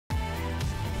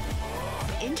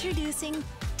Introducing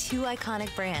two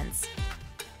iconic brands,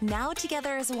 now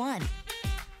together as one.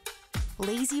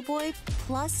 LaZBoy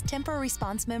plus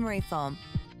TEMPURResponse memory foam.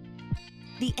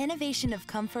 The innovation of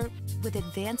comfort with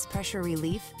advanced pressure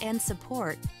relief and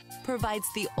support provides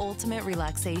the ultimate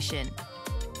relaxation.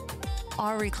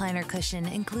 Our recliner cushion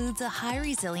includes a high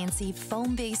resiliency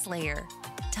foam base layer,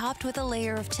 topped with a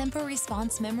layer of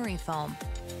TEMPURResponse memory foam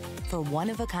for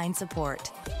one-of-a-kind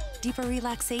support, deeper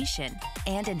relaxation,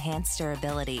 and enhanced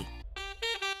durability.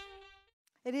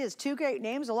 It is two great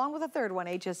names along with a third one,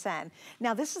 HSN.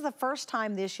 Now this is the first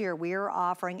time this year we are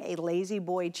offering a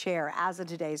LaZBoy chair as a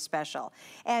today's special.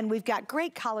 And we've got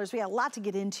great colors, we got a lot to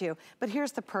get into, but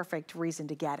here's the perfect reason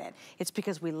to get it. It's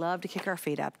because we love to kick our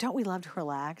feet up. Don't we love to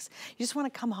relax? You just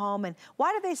want to come home and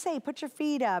why do they say put your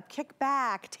feet up, kick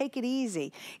back, take it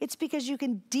easy? It's because you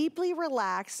can deeply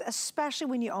relax, especially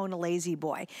when you own a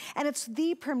LaZBoy. And it's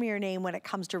the premier name when it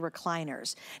comes to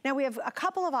recliners. Now we have a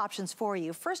couple of options for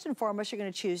you. First and foremost, you're going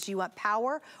to choose, do you want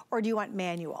power or do you want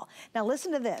manual? Now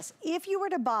listen to this, if you were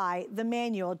to buy the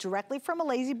manual directly from a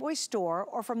LaZBoy store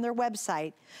or from their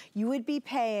website, you would be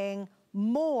paying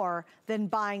more than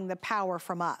buying the power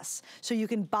from us. So you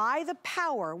can buy the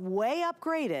power way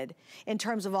upgraded in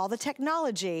terms of all the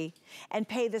technology and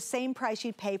pay the same price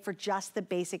you'd pay for just the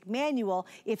basic manual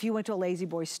if you went to a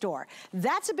LaZBoy store.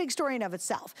 That's a big story in of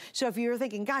itself. So if you're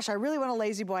thinking, gosh, I really want a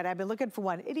LaZBoy and I've been looking for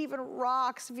one, it even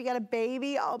rocks. If you got a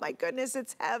baby, oh my goodness,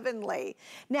 it's heavenly.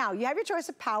 Now, you have your choice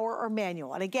of power or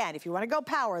manual. And again, if you want to go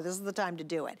power, this is the time to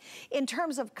do it. In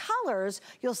terms of colors,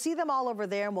 you'll see them all over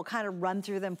there and we'll kind of run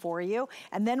through them for you.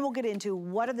 And then we'll get into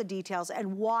what are the details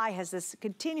and why has this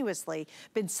continuously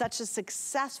been such a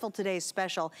successful today's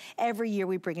special. Every year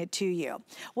we bring it to you.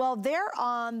 Well, there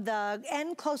on the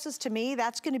end closest to me,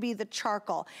 that's going to be the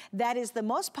charcoal. That is the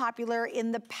most popular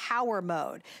in the power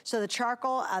mode. So the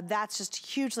charcoal, that's just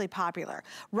hugely popular.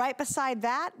 Right beside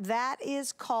that, that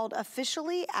is called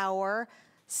officially our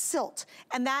Silt,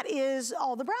 and that is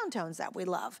all the brown tones that we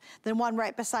love. Then one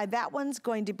right beside that one's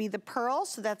going to be the pearl,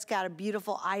 so that's got a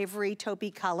beautiful ivory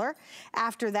taupey color.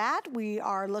 After that, we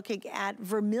are looking at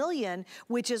vermilion,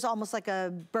 which is almost like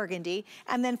a burgundy.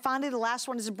 And then finally, the last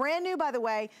one is brand new, by the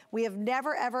way. We have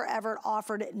never, ever, ever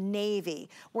offered navy.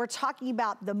 We're talking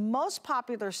about the most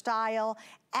popular style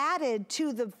added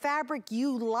to the fabric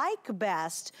you like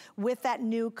best with that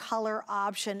new color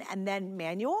option. And then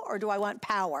manual, or do I want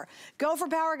power? Go for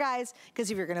power, guys,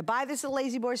 because if you're gonna buy this at a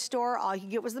LaZBoy store, all you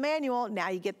get was the manual. Now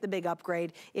you get the big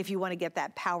upgrade if you wanna get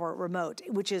that power remote,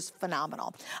 which is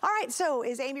phenomenal. All right, so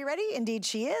is Amy ready? Indeed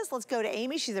she is. Let's go to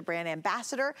Amy. She's a brand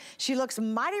ambassador. She looks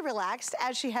mighty relaxed,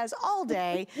 as she has all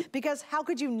day, because how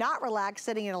could you not relax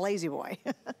sitting in a LaZBoy?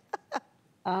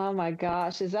 Oh my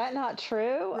gosh, is that not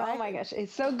true? Right? Oh my gosh,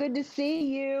 it's so good to see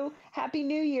you. Happy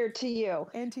New Year to you.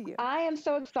 And to you. I am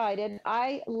so excited.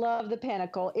 I love the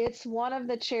Pinnacle. It's one of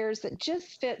the chairs that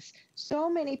just fits so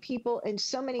many people in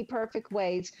so many perfect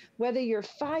ways, whether you're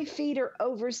 5 feet or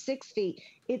over 6 feet.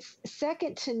 It's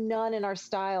second to none in our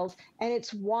styles, and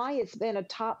it's why it's been a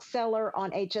top seller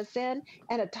on HSN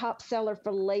and a top seller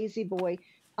for LaZBoy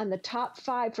on the top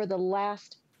 5 for the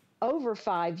last over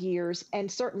 5 years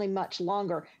and certainly much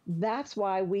longer. That's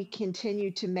why we continue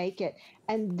to make it.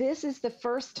 And this is the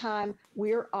first time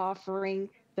we're offering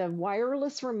the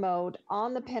wireless remote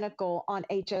on the Pinnacle on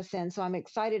HSN. So I'm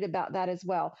excited about that as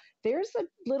well. There's a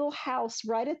little house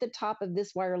right at the top of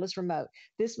this wireless remote.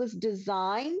 This was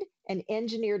designed and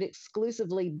engineered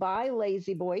exclusively by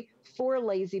LaZBoy for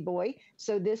LaZBoy.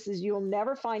 So this is, you'll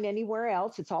never find anywhere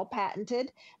else. It's all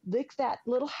patented. Look, that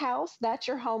little house, that's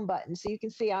your home button. So you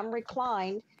can see I'm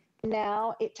reclined.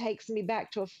 Now it takes me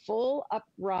back to a full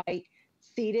upright,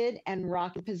 seated and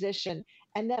rocking position.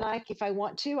 And then if I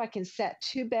want to, I can set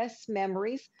 2 best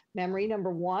memories. Memory number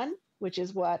 1, which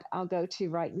is what I'll go to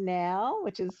right now,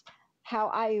 which is how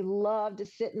I love to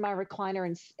sit in my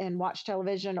recliner and watch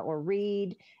television or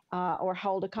read or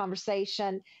hold a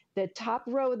conversation. The top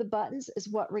row of the buttons is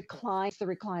what reclines the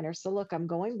recliner. So look, I'm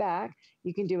going back.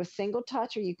 You can do a single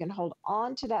touch or you can hold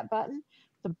on to that button.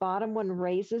 The bottom one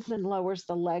raises and lowers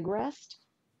the leg rest.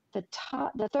 The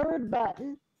third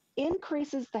button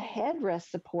increases the headrest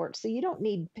support, so you don't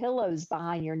need pillows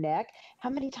behind your neck. How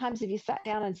many times have you sat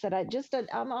down and said,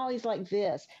 I'm always like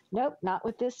this? Nope, not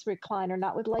with this recliner,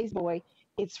 not with LaZBoy.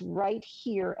 It's right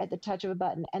here at the touch of a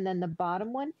button. And then the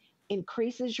bottom one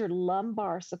increases your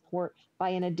lumbar support by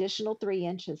an additional 3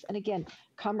 inches. And again,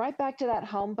 come right back to that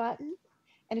home button.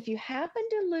 And if you happen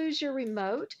to lose your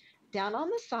remote, down on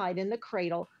the side in the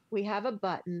cradle, we have a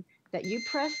button that you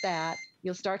press that,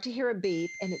 you'll start to hear a beep,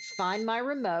 and it's Find My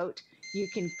Remote. You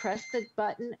can press the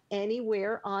button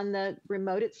anywhere on the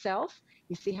remote itself.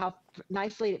 You see how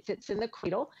nicely it fits in the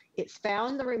cradle. It's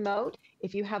found the remote.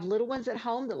 If you have little ones at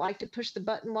home that like to push the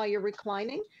button while you're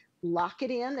reclining, lock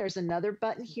it in. There's another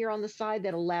button here on the side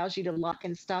that allows you to lock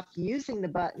and stop using the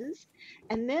buttons.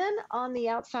 And then on the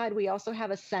outside, we also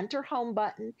have a center home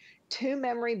button, 2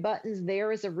 memory buttons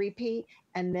there as a repeat,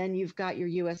 and then you've got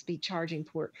your USB charging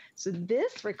port. So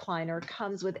this recliner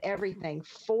comes with everything,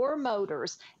 4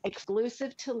 motors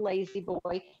exclusive to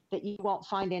LaZBoy that you won't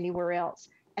find anywhere else.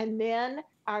 And then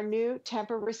our new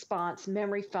TEMPURResponse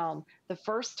memory foam. The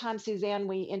first time, Suzanne,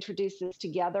 we introduced this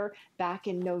together back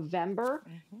in November,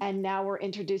 and now we're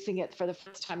introducing it for the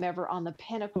first time ever on the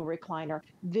Pinnacle recliner.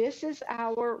 This is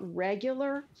our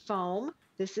regular foam.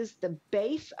 This is the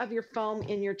base of your foam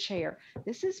in your chair.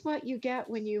 This is what you get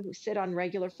when you sit on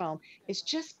regular foam. It's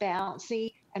just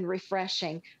bouncy and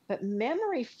refreshing. But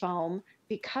memory foam,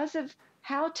 because of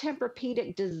how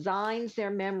Tempur-Pedic designs their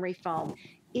memory foam,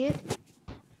 it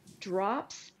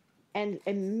drops, and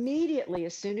immediately,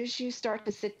 as soon as you start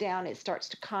to sit down, it starts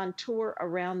to contour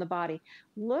around the body.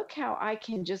 Look how I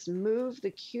can just move the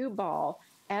cue ball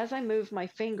as I move my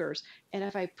fingers. And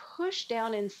if I push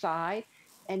down inside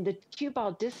and the cue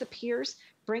ball disappears,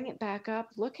 bring it back up,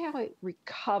 look how it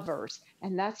recovers.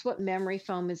 And that's what memory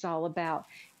foam is all about.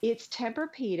 It's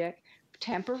Tempur-Pedic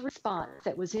TEMPURResponse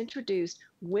that was introduced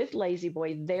with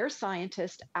LaZBoy. Their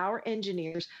scientists, our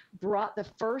engineers, brought the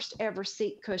first ever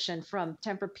seat cushion from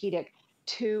Tempur-Pedic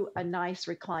to a nice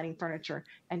reclining furniture.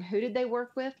 And who did they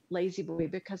work with?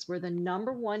 LaZBoy, because we're the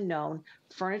 #1 known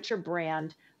furniture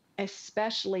brand,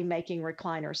 especially making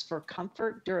recliners for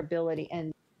comfort, durability,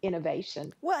 and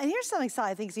innovation. Well, and here's something Sally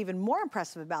I think is even more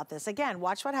impressive about this. Again,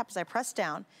 watch what happens. I press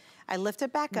down. I lift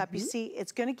it back up. You see,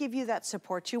 it's going to give you that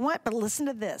support you want, but listen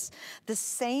to this. The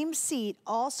same seat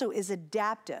also is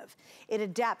adaptive. It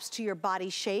adapts to your body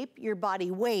shape, your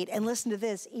body weight, and listen to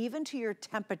this, even to your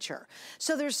temperature.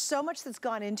 So there's so much that's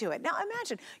gone into it. Now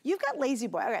imagine, you've got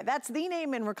LaZBoy. Okay, that's the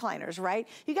name in recliners, right?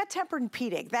 You got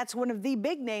Tempur-Pedic. That's one of the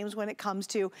big names when it comes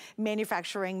to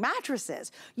manufacturing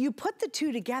mattresses. You put the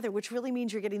two together, which really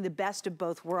means you're getting the best of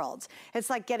both worlds. It's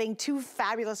like getting 2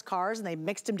 fabulous cars and they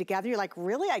mixed them together. You're like,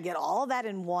 really? I get all of that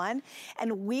in one?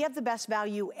 And we have the best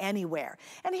value anywhere.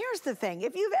 And here's the thing,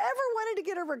 if you've ever wanted to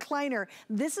get a recliner,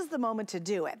 this is the moment to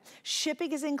do it.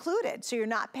 Shipping is included, so you're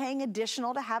not paying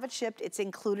additional to have it shipped. It's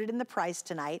included in the price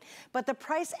tonight, but the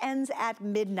price ends at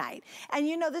midnight. And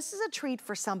you know, this is a treat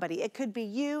for somebody. It could be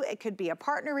you, it could be a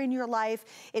partner in your life,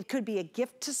 it could be a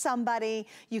gift to somebody.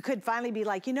 You could finally be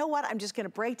like, you know what, I'm just gonna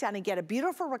break down and get a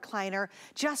beautiful recliner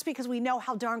just because we know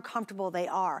how darn comfortable they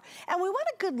are. And we want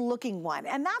a good looking one.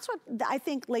 And that's what I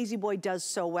think LaZBoy does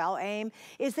so well, Aim,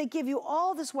 is they give you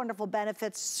all this wonderful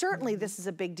benefits. Certainly this is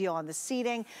a big deal on the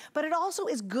seating, but it also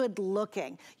is good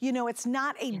looking. You know, it's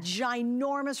not a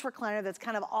ginormous recliner that's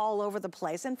kind of all over the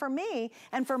place. And for me,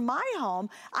 and for my home,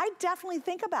 I definitely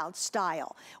think about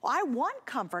style. I want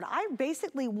comfort. I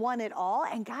basically want it all.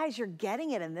 And guys, you're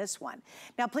getting it in this one.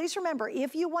 Now, please remember,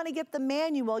 if you want to get the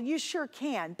manual, you sure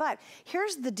can. But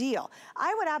here's the deal.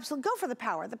 I would absolutely go for the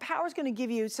power. The power is going to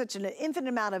give you such an infinite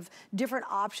amount of different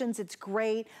options. It's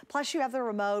great. Plus you have the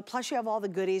remote, plus you have all the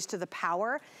goodies to the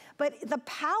power. But the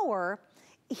power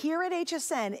here at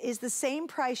HSN is the same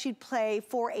price you'd pay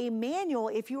for a manual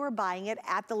if you were buying it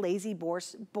at the LaZBoy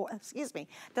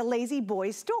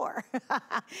store.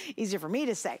 Easier for me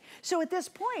to say. So at this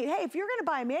point, hey, if you're gonna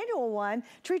buy a manual one,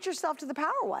 treat yourself to the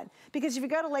power one. Because if you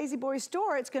go to LaZBoy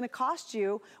store, it's gonna cost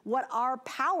you what our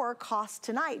power costs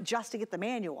tonight just to get the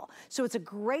manual. So it's a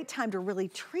great time to really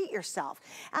treat yourself.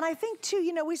 And I think too,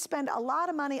 you know, we spend a lot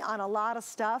of money on a lot of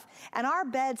stuff, and our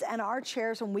beds and our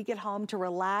chairs when we get home to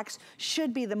relax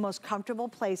should be the most comfortable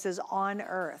places on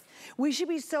earth. We should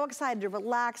be so excited to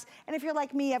relax. And if you're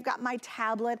like me, I've got my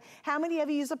tablet. How many of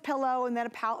you use a pillow and then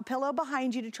a pillow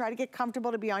behind you to try to get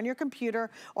comfortable to be on your computer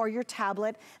or your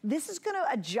tablet? This is gonna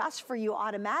adjust for you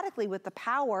automatically with the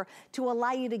power to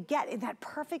allow you to get in that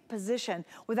perfect position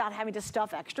without having to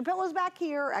stuff extra pillows back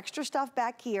here, extra stuff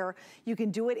back here. You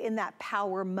can do it in that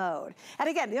power mode. And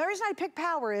again, the only reason I pick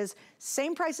power is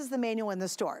same price as the manual in the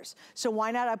stores. So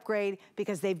why not upgrade?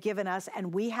 Because they've given us,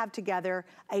 and we have together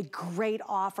a great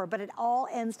offer, but it all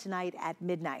ends tonight at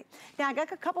midnight. Now, I got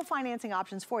a couple financing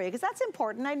options for you because that's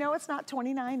important. I know it's not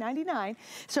 $29.99.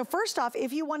 So first off,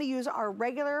 if you want to use our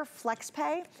regular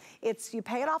FlexPay, you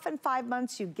pay it off in 5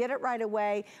 months, you get it right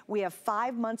away. We have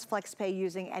 5 months FlexPay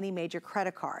using any major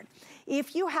credit card.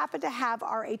 If you happen to have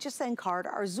our HSN card,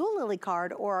 our Zulily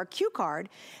card, or our Q card,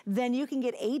 then you can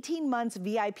get 18 months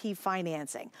VIP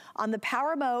financing. On the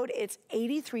power mode, it's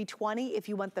 $83.20. If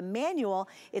you want the manual, annual,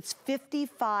 it's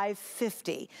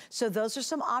 $55.50. So those are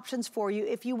some options for you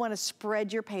if you want to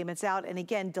spread your payments out. And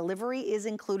again, delivery is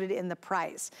included in the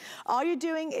price. All you're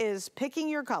doing is picking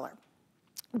your color.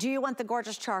 Do you want the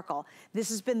gorgeous charcoal? This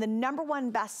has been the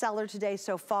 #1 bestseller today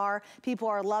so far. People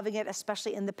are loving it,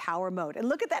 especially in the power mode. And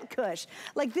look at that cush.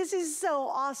 Like, this is so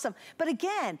awesome. But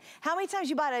again, how many times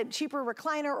you buy a cheaper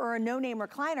recliner or a no-name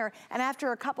recliner, and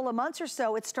after a couple of months or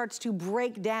so, it starts to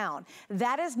break down?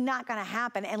 That is not gonna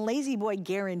happen, and LaZBoy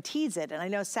guarantees it. And I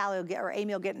know Sally will get, or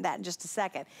Amy will get in that in just a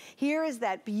second. Here is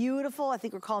that beautiful, I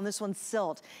think we're calling this one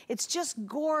Silt. It's just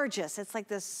gorgeous. It's like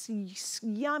this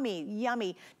yummy,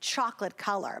 yummy chocolate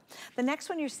color. The next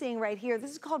one you're seeing right here,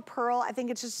 this is called Pearl. I think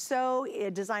it's just so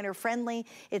designer friendly.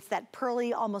 It's that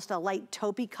pearly, almost a light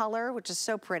taupey color, which is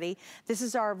so pretty. This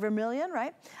is our vermilion,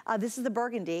 right? This is the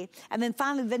burgundy. And then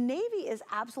finally, the navy is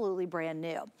absolutely brand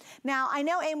new. Now, I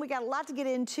know, Aim, we got a lot to get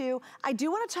into. I do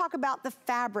want to talk about the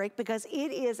fabric because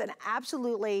it is an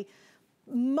absolutely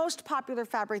most popular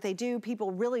fabric they do. People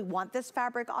really want this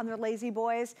fabric on their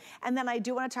LaZBoys. And then I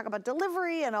do want to talk about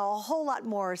delivery and a whole lot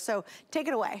more. So take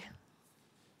it away.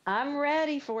 I'm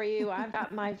ready for you. I've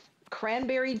got my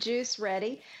cranberry juice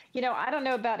ready. You know, I don't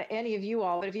know about any of you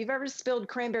all, but if you've ever spilled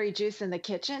cranberry juice in the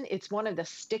kitchen, it's one of the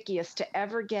stickiest to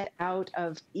ever get out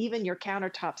of even your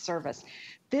countertop surface.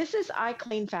 This is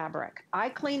IClean fabric.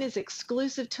 IClean is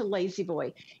exclusive to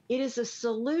LaZBoy. It is a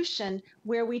solution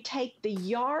where we take the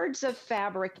yards of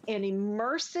fabric and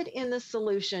immerse it in the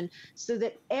solution so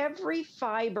that every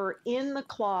fiber in the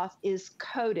cloth is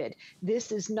coated.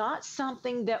 This is not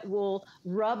something that will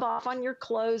rub off on your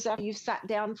clothes after you've sat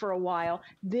down for a while.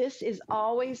 This is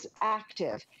always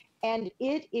active. And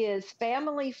it is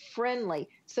family friendly.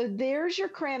 So there's your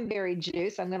cranberry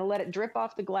juice. I'm going to let it drip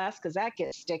off the glass because that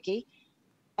gets sticky.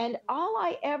 And all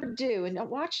I ever do, and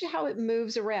watch how it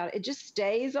moves around, it just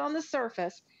stays on the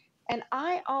surface. And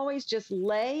I always just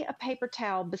lay a paper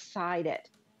towel beside it.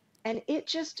 And it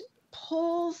just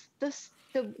pulls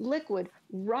the liquid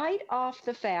right off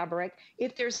the fabric.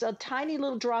 If there's a tiny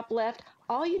little drop left,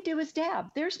 all you do is dab.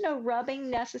 There's no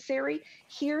rubbing necessary.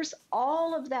 Here's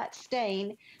all of that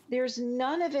stain. There's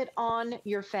none of it on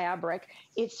your fabric.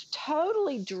 It's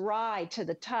totally dry to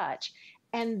the touch.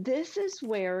 And this is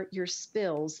where your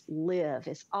spills live.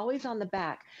 It's always on the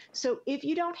back. So if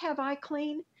you don't have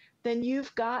IClean, then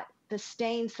you've got the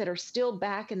stains that are still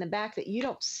back in the back that you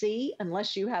don't see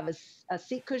unless you have a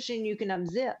seat cushion you can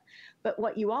unzip. But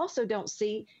what you also don't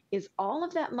see is all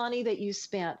of that money that you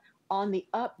spent on the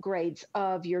upgrades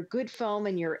of your good foam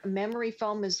and your memory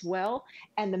foam as well,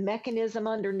 and the mechanism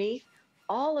underneath.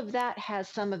 All of that has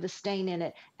some of the stain in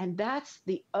it, and that's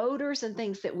the odors and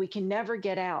things that we can never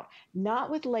get out.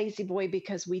 Not with LaZBoy,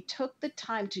 because we took the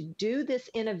time to do this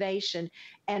innovation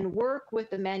and work with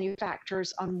the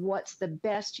manufacturers on what's the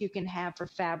best you can have for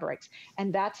fabrics,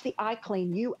 and that's the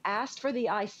IClean. You asked for the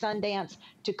iSundance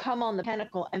to come on the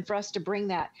Pinnacle and for us to bring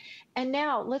that. And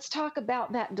now let's talk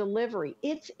about that delivery.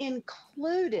 It's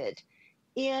included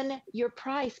in your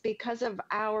price because of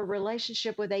our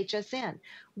relationship with HSN.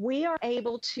 We are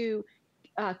able to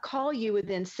call you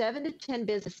within 7 to 10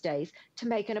 business days to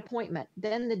make an appointment.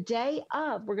 Then the day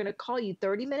of, we're going to call you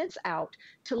 30 minutes out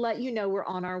to let you know we're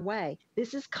on our way.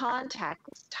 This is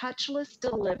contactless, touchless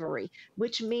delivery,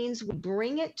 which means we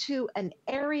bring it to an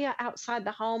area outside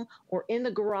the home or in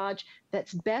the garage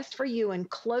that's best for you and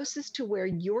closest to where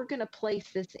you're going to place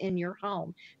this in your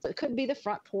home. So it could be the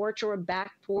front porch or a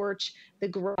back porch, the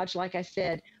garage, like I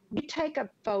said. We take a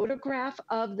photograph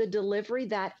of the delivery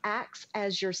that acts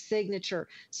as your signature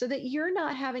so that you're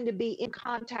not having to be in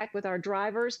contact with our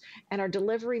drivers and our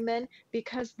delivery men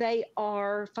because they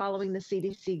are following the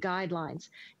CDC guidelines.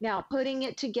 Now, putting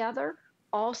it together,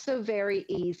 also very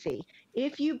easy.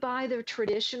 If you buy the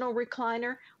traditional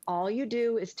recliner, all you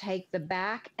do is take the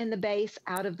back and the base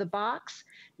out of the box.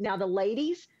 Now, the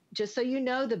ladies, just so you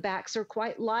know, the backs are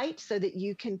quite light so that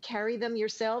you can carry them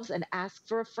yourselves and ask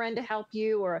for a friend to help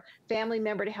you or a family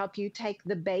member to help you take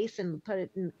the base and put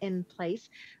it in place.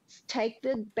 Take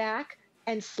the back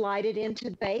and slide it into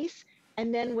the base.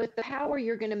 And then with the power,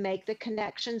 you're going to make the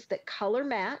connections that color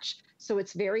match. So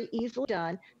it's very easily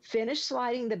done. Finish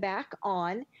sliding the back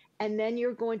on. And then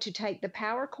you're going to take the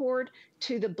power cord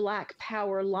to the black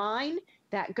power line.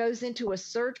 That goes into a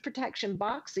surge protection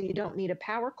box, so you don't need a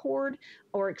power cord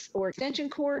or extension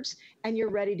cords, and you're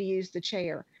ready to use the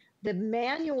chair. The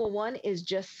manual one is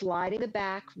just sliding the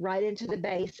back right into the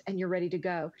base and you're ready to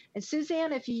go. And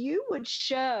Suzanne, if you would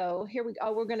show, here we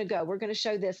go, we're going to go. We're going to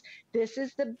show this. This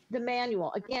is the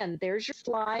manual. Again, there's your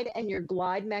slide and your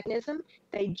glide mechanism.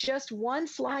 They just one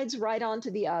slides right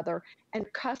onto the other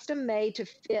and custom made to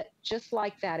fit just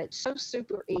like that. It's so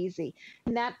super easy.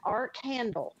 And that arc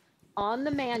handle on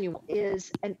the manual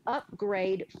is an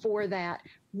upgrade for that.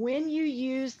 When you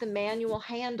use the manual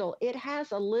handle, it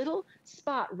has a little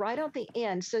spot right on the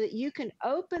end so that you can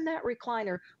open that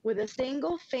recliner with a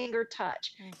single finger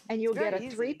touch, and you'll get a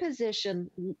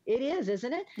three-position, it is,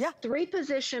 isn't it? Yeah.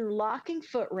 Three-position locking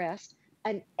footrest,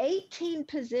 an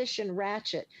 18-position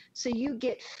ratchet. So you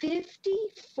get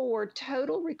 54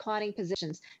 total reclining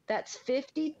positions. That's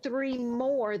 53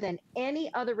 more than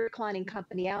any other reclining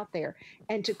company out there.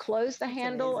 And to close the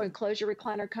handle or close your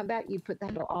recliner, come back, you put the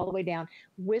handle all the way down.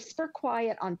 Whisper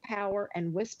quiet on power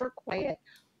and whisper quiet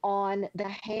on the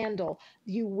handle.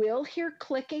 You will hear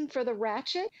clicking for the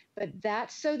ratchet, but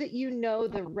that's so that you know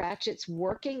the ratchet's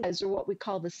working. Those are what we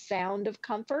call the sound of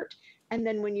comfort. And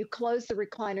then when you close the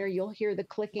recliner, you'll hear the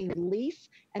clicking release.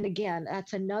 And again,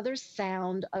 that's another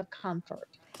sound of comfort.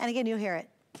 And again, you'll hear it.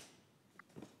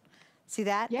 See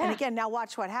that? Yeah. And again, now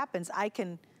watch what happens. I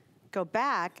can go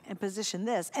back and position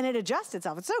this, and it adjusts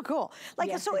itself. It's so cool. Like,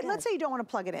 yes, so let's say you don't want to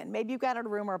plug it in. Maybe you've got it in a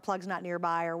room or a plug's not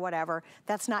nearby or whatever.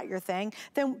 That's not your thing.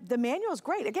 Then the manual is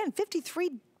great. Again,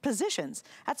 53 positions.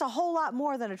 That's a whole lot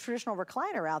more than a traditional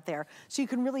recliner out there. So you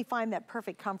can really find that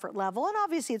perfect comfort level. And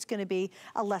obviously it's going to be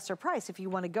a lesser price if you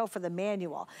want to go for the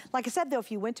manual. Like I said, though,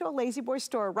 if you went to a LaZBoy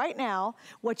store right now,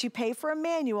 what you pay for a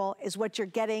manual is what you're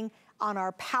getting on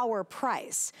our power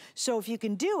price. So if you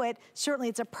can do it, certainly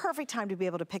it's a perfect time to be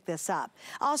able to pick this up.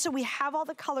 Also, we have all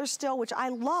the colors still, which I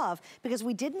love because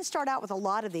we didn't start out with a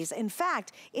lot of these. In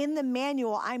fact, in the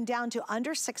manual, I'm down to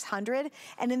under 600,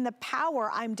 and in the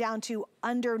power, I'm down to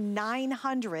under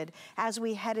 900 as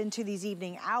we head into these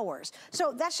evening hours.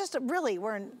 So that's just really,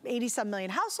 we're in 80-some million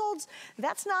households.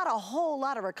 That's not a whole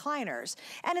lot of recliners.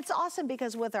 And it's awesome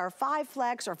because with our 5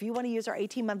 Flex, or if you want to use our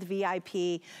 18-month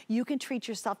VIP, you can treat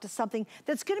yourself to something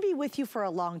that's going to be with you for a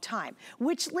long time,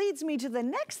 which leads me to the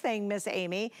next thing, Miss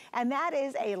Amy, and that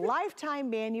is a lifetime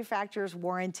manufacturer's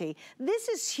warranty. This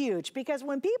is huge because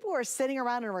when people are sitting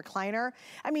around in a recliner,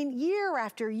 I mean, year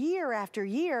after year after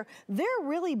year, they're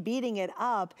really beating it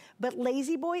up, but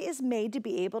LaZBoy is made to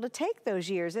be able to take those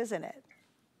years, isn't it?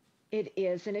 It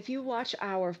is, and if you watch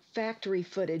our factory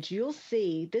footage, you'll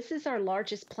see this is our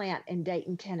largest plant in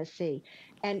Dayton, Tennessee.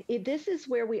 And this is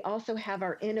where we also have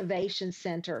our innovation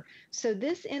center. So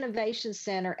this innovation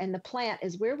center and the plant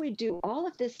is where we do all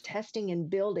of this testing and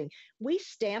building. We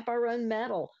stamp our own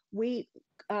metal. We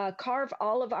carve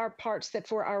all of our parts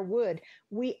for our wood.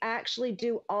 We actually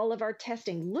do all of our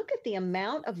testing. Look at the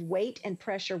amount of weight and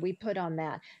pressure we put on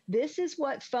that. This is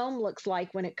what foam looks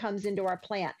like when it comes into our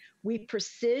plant. We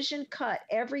precision cut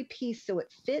every piece so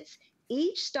it fits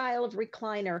each style of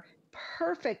recliner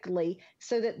perfectly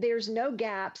so that there's no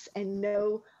gaps and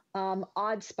no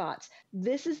odd spots.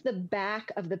 This is the back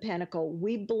of the Pinnacle.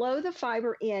 We blow the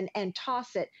fiber in and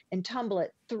toss it and tumble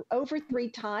it over 3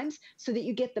 times so that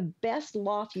you get the best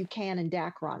loft you can in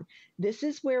Dacron. This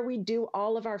is where we do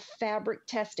all of our fabric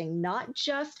testing, not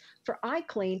just for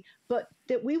IClean, but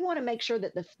that we want to make sure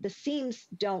that the seams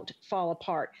don't fall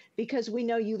apart because we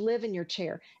know you live in your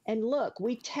chair. And look,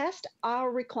 we test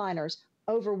our recliners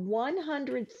over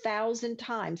 100,000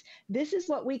 times. This is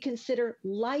what we consider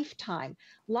lifetime.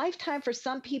 Lifetime for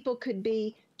some people could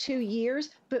be 2 years,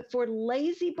 but for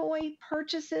LaZBoy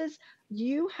purchases,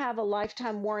 you have a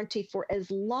lifetime warranty for as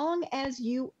long as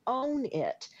you own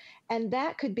it. And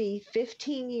that could be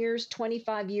 15 years,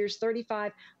 25 years,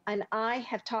 35. And I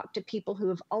have talked to people who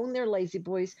have owned their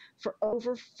LaZBoys for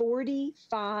over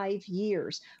 45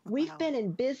 years. Wow. We've been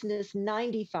in business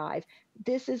 95.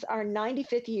 This is our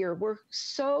 95th year. We're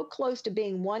so close to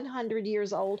being 100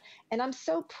 years old. And I'm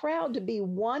so proud to be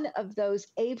one of those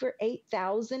over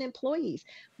 8,000 employees.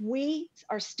 We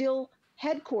are still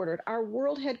headquartered. Our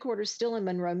world headquarters still in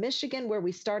Monroe, Michigan, where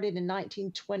we started in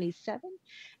 1927.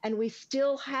 And we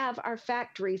still have our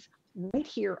factories right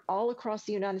here all across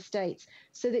the United States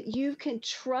so that you can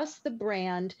trust the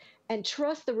brand and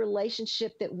trust the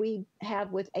relationship that we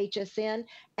have with HSN,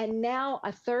 and now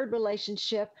a third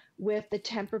relationship with the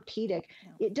Tempur-Pedic.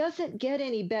 It doesn't get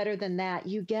any better than that.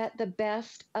 You get the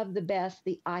best of the best,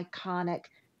 the iconic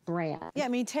brand. Yeah, I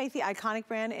mean, take the iconic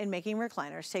brand in making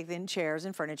recliners, take the chairs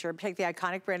and furniture, take the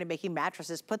iconic brand in making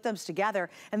mattresses, put them together,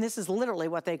 and this is literally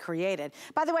what they created.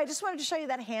 By the way, I just wanted to show you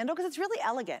that handle because it's really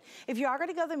elegant. If you are going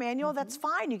to go the manual, that's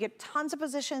fine. You get tons of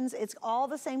positions. It's all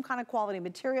the same kind of quality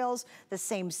materials, the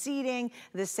same seating,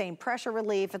 the same pressure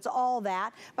relief. It's all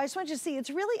that. But I just want you to see, it's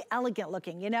really elegant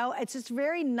looking, you know? It's just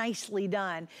very nicely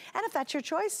done. And if that's your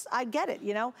choice, I get it,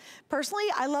 you know? Personally,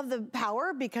 I love the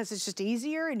power because it's just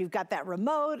easier and you've got that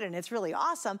remote and it's really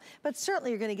awesome, but certainly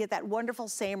you're gonna get that wonderful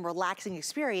same relaxing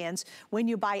experience when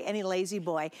you buy any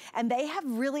LaZBoy, and they have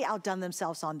really outdone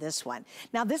themselves on this one.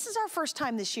 Now, this is our first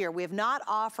time this year. We have not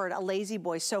offered a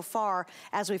LaZBoy so far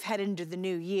as we've headed into the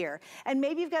new year. And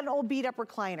maybe you've got an old beat up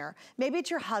recliner. Maybe it's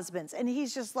your husband's, and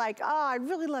he's just like, oh, I'd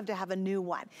really love to have a new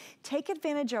one. Take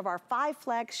advantage of our 5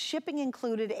 flex, shipping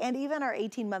included, and even our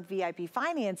 18-month VIP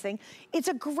financing. It's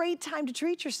a great time to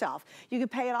treat yourself. You can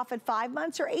pay it off at 5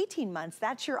 months or 18 months.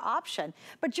 That's your option.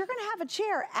 But you're gonna have a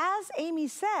chair, as Amy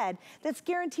said, that's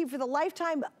guaranteed for the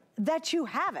lifetime that you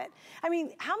have it. I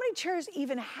mean, how many chairs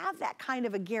even have that kind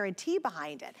of a guarantee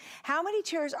behind it? How many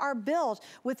chairs are built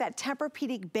with that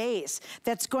Tempur-Pedic base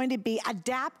that's going to be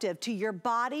adaptive to your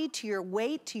body, to your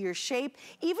weight, to your shape,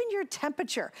 even your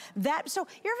temperature? So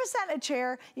you ever sat in a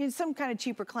chair, in some kind of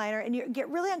cheap recliner, and you get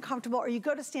really uncomfortable, or you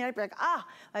go to stand up, you're like, ah,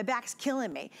 my back's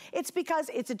killing me. It's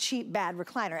because it's a cheap, bad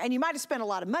recliner, and you might have spent a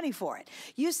lot of money for it.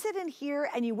 You sit in here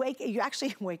and you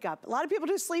actually wake up. A lot of people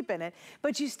do sleep in it,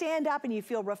 but you stand up and you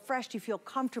feel refreshed, you feel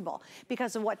comfortable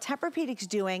because of what Tempur-Pedic's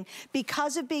doing,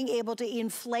 because of being able to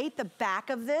inflate the back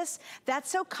of this. That's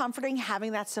so comforting,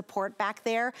 having that support back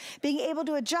there, being able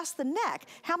to adjust the neck.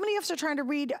 How many of us are trying to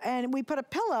read and we put a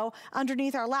pillow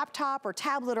underneath our laptop or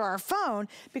tablet or our phone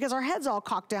because our head's all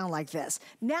cocked down like this?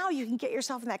 Now you can get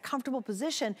yourself in that comfortable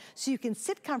position so you can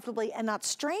sit comfortably and not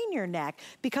strain your neck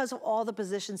because of all the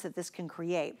positions that this can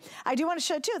create. I do want to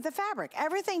show too the fabric,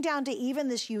 everything down to even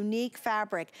this unique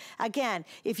fabric. Again,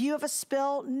 if you have a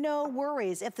spill, no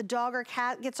worries. If the dog or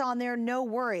cat gets on there, no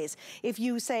worries. If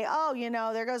you say, oh, you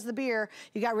know, there goes the beer,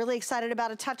 you got really excited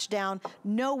about a touchdown,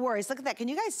 no worries. Look at that. Can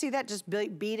you guys see that just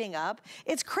beating up?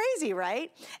 It's crazy,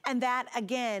 right? And that,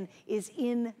 again, is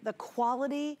in the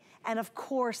quality and, of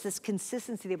course, this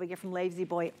consistency that we get from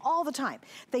LaZBoy all the time.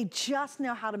 They just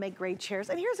know how to make great chairs.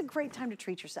 And here's a great time to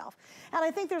treat yourself. And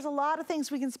I think there's a lot of things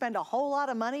we can spend a whole lot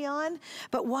of money on,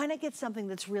 but why not get something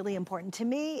that's really important? To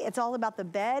me, it's all about the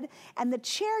bed and the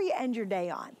chair you end your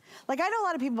day on. Like, I know a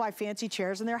lot of people buy fancy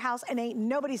chairs in their house and ain't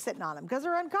nobody sitting on them because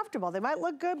they're uncomfortable. They might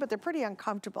look good, but they're pretty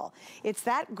uncomfortable. It's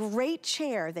that great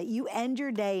chair that you end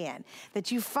your day in,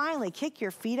 that you finally kick your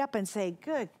feet up and say,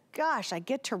 good gosh, I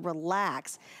get to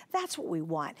relax. That's what we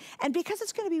want. And because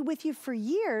it's going to be with you for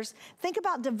years, think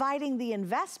about dividing the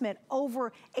investment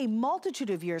over a multitude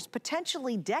of years,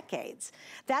 potentially decades.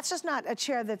 That's just not a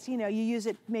chair that's, you know, you use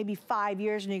it maybe 5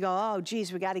 years and you go, oh,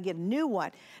 geez, we got to get a new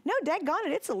one. No, daggone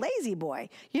it, it's a LaZBoy.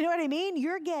 You know what I mean?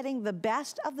 You're getting the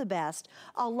best of the best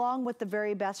along with the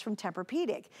very best from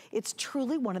Tempur-Pedic. It's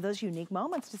truly one of those unique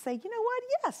moments to say, you know what?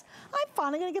 Yes, I'm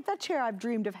finally going to get that chair I've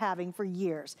dreamed of having for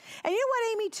years. And you know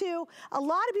what, Amy, too? A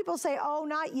lot of people say, oh,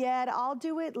 not yet, I'll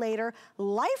do it later.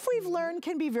 Life, we've learned,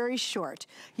 can be very short.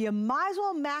 You might as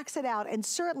well max it out, and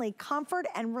certainly comfort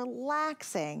and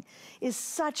relaxing is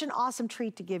such an awesome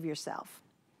treat to give yourself.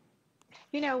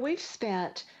 You know, we've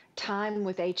spent time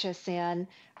with HSN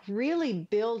really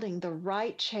building the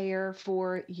right chair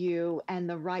for you and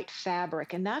the right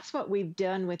fabric, and that's what we've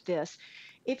done with this.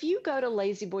 If you go to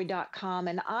lazboy.com,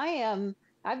 and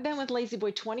I've been with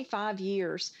LaZBoy 25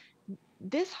 years,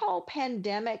 this whole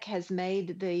pandemic has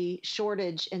made the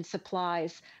shortage in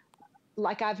supplies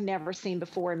like I've never seen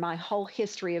before in my whole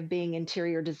history of being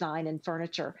interior design and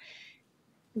furniture.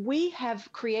 We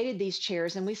have created these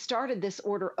chairs, and we started this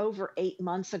order over 8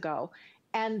 months ago.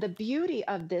 And the beauty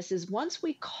of this is once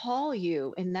we call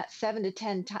you in that 7 to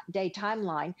 10 day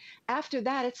timeline, after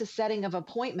that, it's a setting of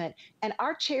appointment, and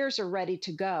our chairs are ready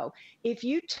to go. If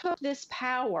you took this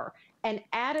power and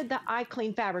added the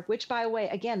IClean fabric, which, by the way,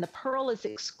 again, the pearl is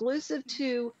exclusive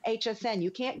to HSN. You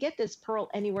can't get this pearl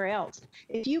anywhere else.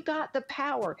 If you got the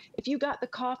power, if you got the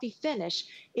coffee finish,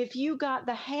 if you got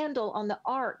the handle on the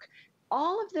arc,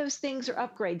 all of those things are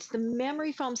upgrades. The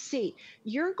memory foam seat,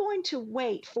 you're going to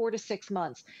wait 4 to 6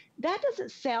 months. That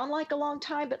doesn't sound like a long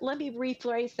time, but let me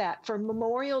rephrase that. From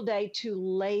Memorial Day to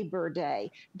Labor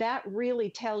Day, that really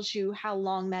tells you how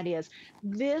long that is.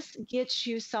 This gets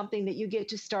you something that you get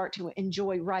to start to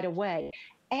enjoy right away.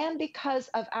 And because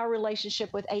of our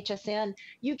relationship with HSN,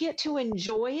 you get to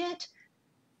enjoy it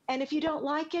And if you don't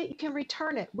like it, you can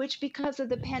return it, which because of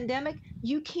the pandemic,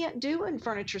 you can't do in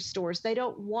furniture stores. They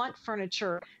don't want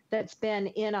furniture that's been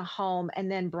in a home and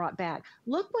then brought back.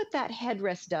 Look what that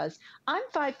headrest does. I'm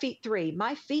 5'3".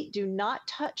 My feet do not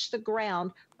touch the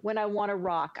ground when I want to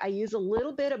rock. I use a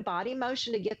little bit of body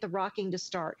motion to get the rocking to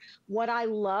start. What I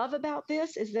love about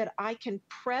this is that I can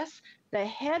press the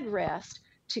headrest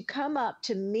to come up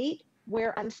to meet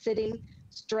where I'm sitting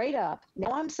straight up.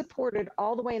 Now I'm supported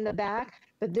all the way in the back,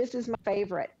 but this is my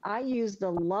favorite. I use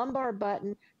the lumbar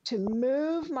button to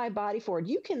move my body forward.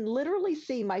 You can literally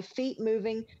see my feet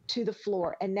moving to the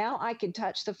floor, and now I can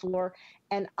touch the floor,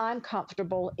 and I'm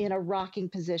comfortable in a rocking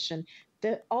position.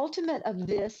 The ultimate of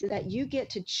this is that you get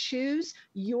to choose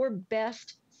your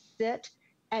best sit,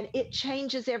 and it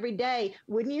changes every day.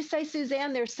 Wouldn't you say,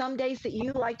 Suzanne, there's some days that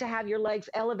you like to have your legs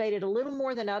elevated a little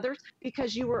more than others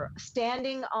because you were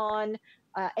standing on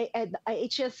a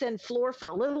HSN floor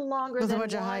for a little longer with than a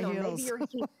bunch of high or heels.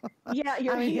 maybe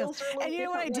your heels are a little And you know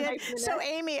what I did? So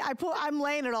Amy, I'm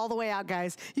laying it all the way out,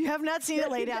 guys. You have not seen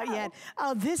it laid out yet.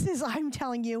 Oh, this is, I'm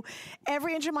telling you,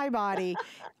 every inch of my body,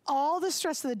 all the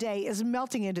stress of the day is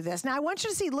melting into this. Now I want you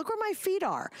to see, look where my feet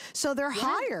are. So they're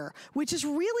higher, which is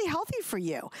really healthy for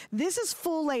you. This is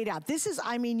full laid out. This is,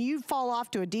 I mean, you fall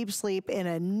off to a deep sleep in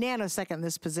a nanosecond in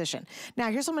this position. Now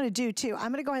here's what I'm gonna do too.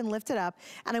 I'm gonna go ahead and lift it up,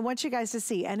 and I want you guys to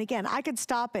see. And again, I could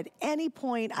stop at any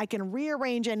point. I can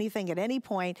rearrange anything at any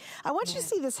point. I want you to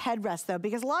see this headrest though,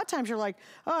 because a lot of times you're like,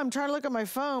 oh, I'm trying to look at my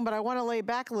phone, but I want to lay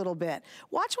back a little bit.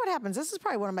 Watch what happens. This is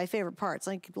probably one of my favorite parts.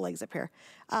 Let me keep the legs up here.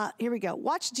 Here we go.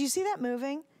 Watch, do you see that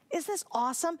moving? Isn't this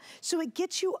awesome? So it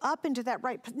gets you up into that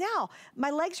right. Now, my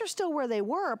legs are still where they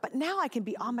were, but now I can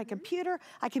be on my computer.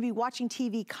 I can be watching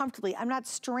TV comfortably. I'm not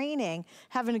straining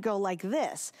having to go like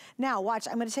this. Now, watch,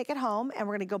 I'm gonna take it home and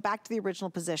we're gonna go back to the original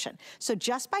position. So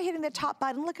just by hitting the top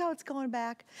button, look how it's going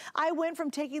back. I went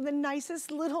from taking the nicest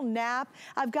little nap,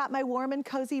 I've got my warm and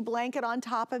cozy blanket on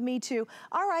top of me to,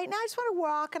 all right, now I just wanna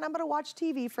walk and I'm gonna watch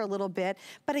TV for a little bit.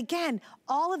 But again,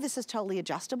 all of this is totally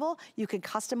adjustable. You can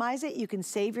customize it. You can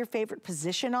save your favorite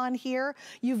position on here.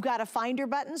 You've got a finder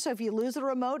button, so if you lose the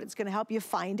remote, it's gonna help you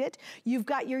find it. You've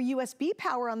got your USB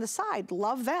power on the side.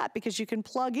 Love that, because you can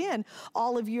plug in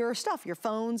all of your stuff, your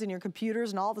phones and your computers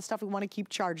and all the stuff we wanna keep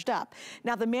charged up.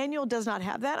 Now the manual does not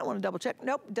have that. I wanna double check.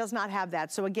 Nope, does not have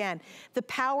that. So again, the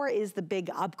power is the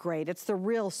big upgrade. It's the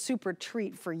real super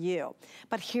treat for you.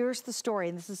 But here's the story,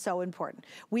 and this is so important.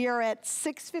 We are at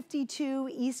 6:52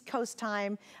 East Coast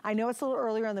time. I know it's a little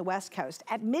earlier on the West Coast.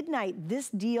 At midnight, this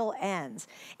deal ends.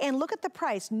 And look at the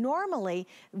price. Normally,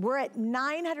 we're at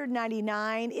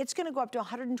 $999. It's gonna go up to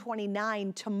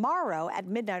 $129 tomorrow at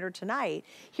midnight or tonight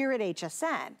here at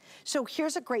HSN. So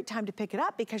here's a great time to pick it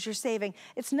up because you're saving,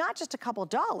 it's not just a couple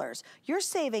dollars, you're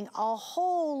saving a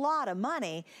whole lot of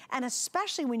money, and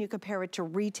especially when you compare it to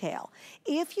retail.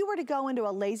 If you were to go into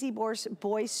a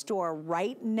LaZBoy store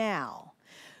right now,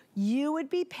 you would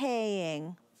be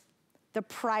paying the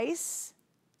price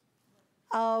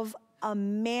of a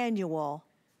manual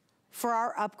for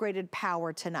our upgraded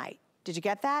power tonight. Did you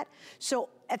get that? So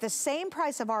at the same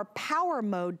price of our power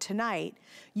mode tonight,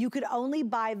 you could only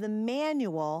buy the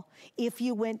manual if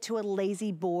you went to a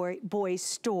LaZBoy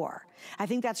store. I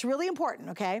think that's really important,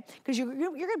 okay? Because people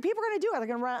are gonna do it. They're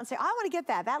gonna run out and say, I wanna get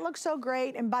that. That looks so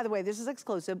great. And by the way, this is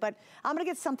exclusive, but I'm gonna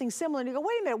get something similar. And you go,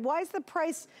 wait a minute, why is the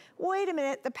price, wait a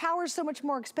minute, the power is so much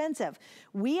more expensive.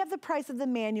 We have the price of the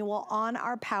manual on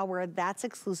our power. That's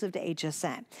exclusive to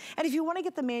HSN. And if you wanna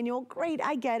get the manual, great,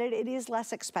 I get it. It is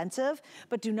less expensive,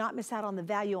 but do not miss out on the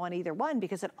value on either one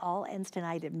because it all ends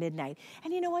tonight at midnight.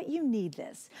 And you know what? You need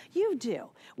this. You do.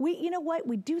 You know what?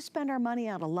 We do spend our money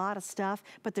on a lot of stuff,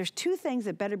 but there's two things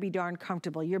that better be darn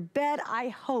comfortable. Your bed, I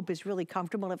hope, is really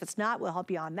comfortable. If it's not, we'll help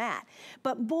you on that.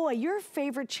 But boy, your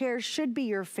favorite chair should be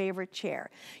your favorite chair.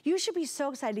 You should be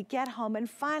so excited to get home and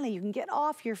finally you can get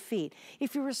off your feet.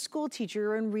 If you're a school teacher,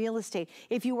 you're in real estate.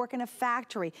 If you work in a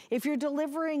factory, if you're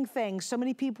delivering things, so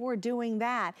many people are doing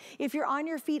that. If you're on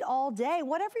your feet all day,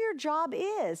 whatever your job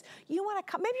is, you wanna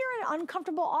come, maybe you're in an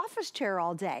uncomfortable office chair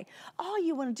all day. All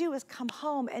you wanna do is come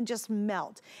home and just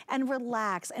melt and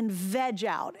relax and veg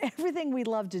out, everything we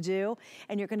love to do.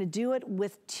 And you're gonna do it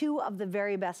with two of the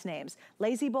very best names,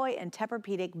 LaZBoy and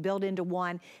Tempur-Pedic built into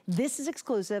one. This is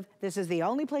exclusive. This is the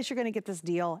only place you're gonna get this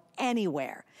deal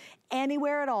anywhere.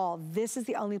 Anywhere at all, this is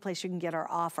the only place you can get our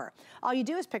offer. All you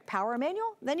do is pick power or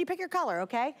manual, then you pick your color,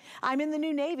 okay? I'm in the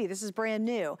new navy, this is brand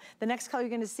new. The next color you're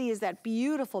gonna see is that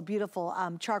beautiful, beautiful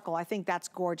charcoal. I think that's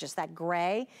gorgeous, that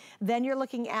gray. Then you're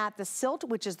looking at the silt,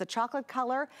 which is the chocolate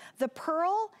color. The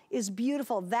pearl is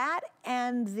beautiful. That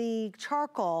and the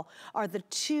charcoal are the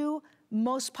two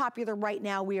Most popular right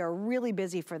now, we are really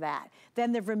busy for that.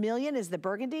 Then the vermilion is the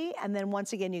burgundy, and then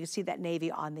once again, you can see that navy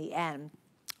on the end.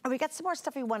 We got some more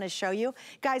stuff we want to show you.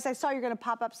 Guys, I saw you're going to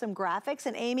pop up some graphics,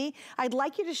 and Amy, I'd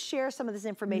like you to share some of this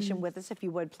information with us, if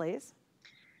you would, please.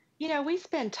 You know, we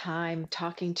spend time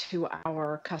talking to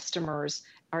our customers,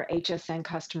 our HSN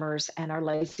customers, and our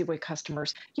LaZBoy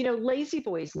customers. You know,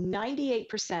 LaZBoys,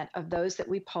 98% of those that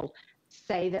we poll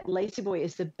say that LaZBoy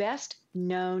is the best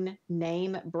known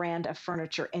name brand of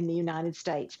furniture in the United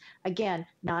States. Again,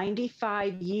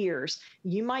 95 years.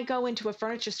 You might go into a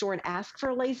furniture store and ask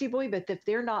for a LaZBoy, but if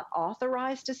they're not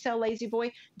authorized to sell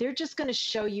LaZBoy, they're just going to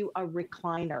show you a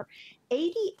recliner.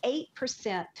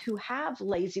 88% who have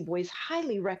LaZBoys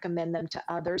highly recommend them to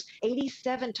others.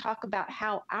 87 talk about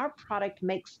how our product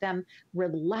makes them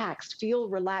relaxed, feel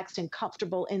relaxed and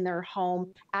comfortable in their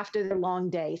home after their long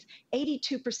days.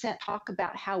 82% talk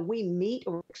about how we meet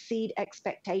or exceed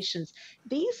expectations.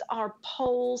 These are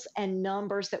polls and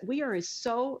numbers that we are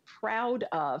so proud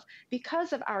of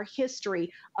because of our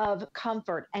history of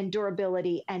comfort and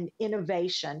durability and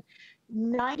innovation.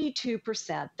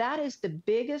 92%, that is the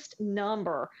biggest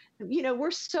number. You know, we're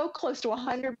so close to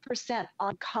 100%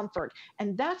 on comfort,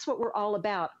 and that's what we're all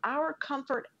about. Our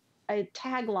comfort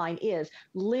tagline is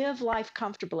live life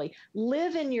comfortably,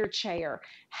 live in your chair,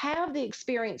 have the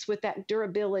experience with that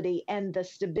durability and the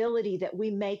stability that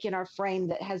we make in our frame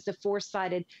that has the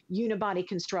four-sided unibody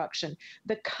construction.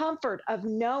 The comfort of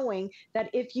knowing that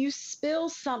if you spill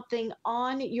something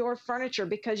on your furniture,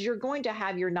 because you're going to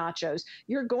have your nachos,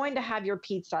 you're going to have your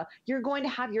pizza, you're going to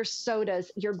have your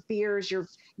sodas, your beers,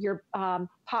 your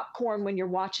popcorn when you're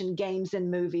watching games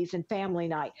and movies and family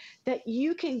night, that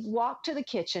you can walk to the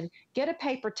kitchen, get a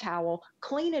paper towel,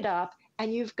 clean it up,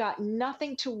 and you've got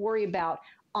nothing to worry about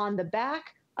on the back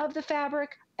of the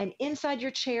fabric and inside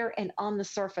your chair and on the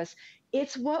surface.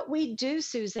 It's what we do,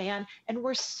 Suzanne, and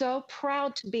we're so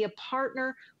proud to be a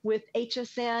partner with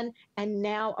HSN and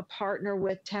now a partner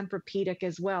with Tempur-Pedic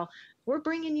as well. We're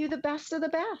bringing you the best of the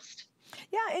best.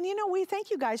 Yeah, and you know, we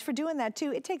thank you guys for doing that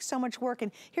too. It takes so much work.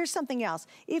 And here's something else.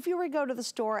 If you were to go to the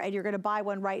store and you're going to buy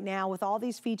one right now with all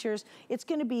these features, it's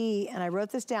going to be, and I wrote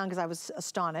this down because I was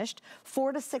astonished,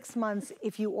 4 to 6 months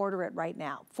if you order it right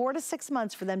now. 4 to 6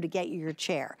 months for them to get you your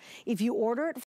chair. If you order it